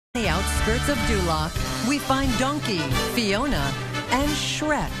outskirts of Duloc, we find Donkey, Fiona, and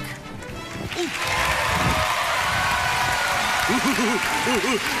Shrek.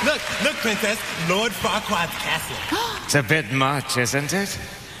 Look, Princess, Lord Farquaad's castle. It's a bit much, isn't it?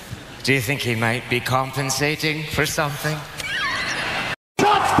 Do you think he might be compensating for something?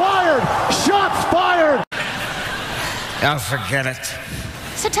 Shots fired! Shots fired! Oh, forget it.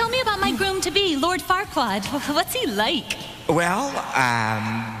 So tell me about my groom-to-be, Lord Farquaad. What's he like? Well,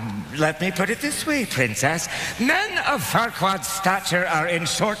 let me put it this way, Princess. Men of Farquaad's stature are in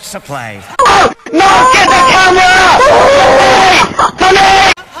short supply. Oh, no! Get the camera! Come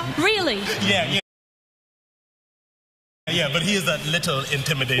here! Really? Yeah. Yeah, but he is a little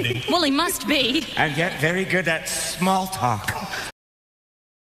intimidating. Well, he must be. And yet very good at small talk.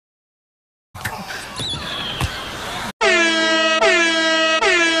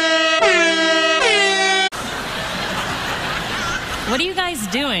 What are you guys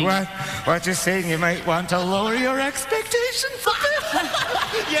doing? What you're saying, you might want to lower your expectations a bit.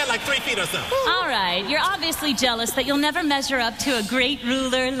 Yeah, like 3 feet or so. All right, you're obviously jealous that you'll never measure up to a great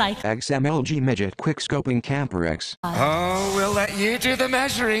ruler like XMLG Midget Quickscoping Camper X. Oh, we'll let you do the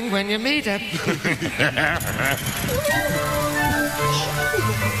measuring when you meet him.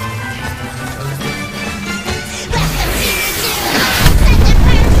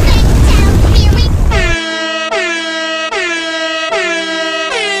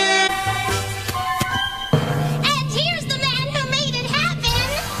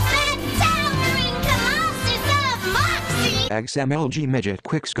 XMLG Midget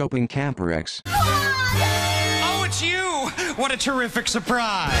Quickscoping Camper X. Oh, it's you! What a terrific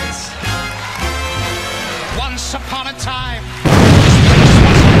surprise! Once upon a time,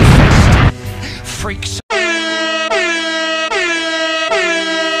 freaks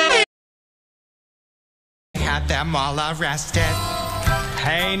had them all arrested.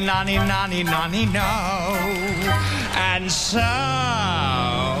 Hey, nonny, nonny, nonny, no. And so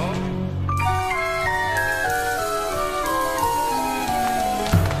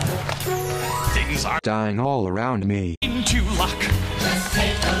are dying all around me. into luck. Just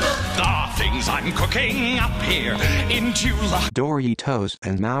take a look. The things I'm cooking up here into luck. Doritos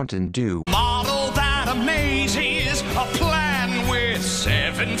and Mountain Dew. Model that amazes. A plan with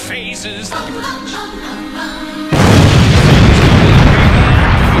 7 phases.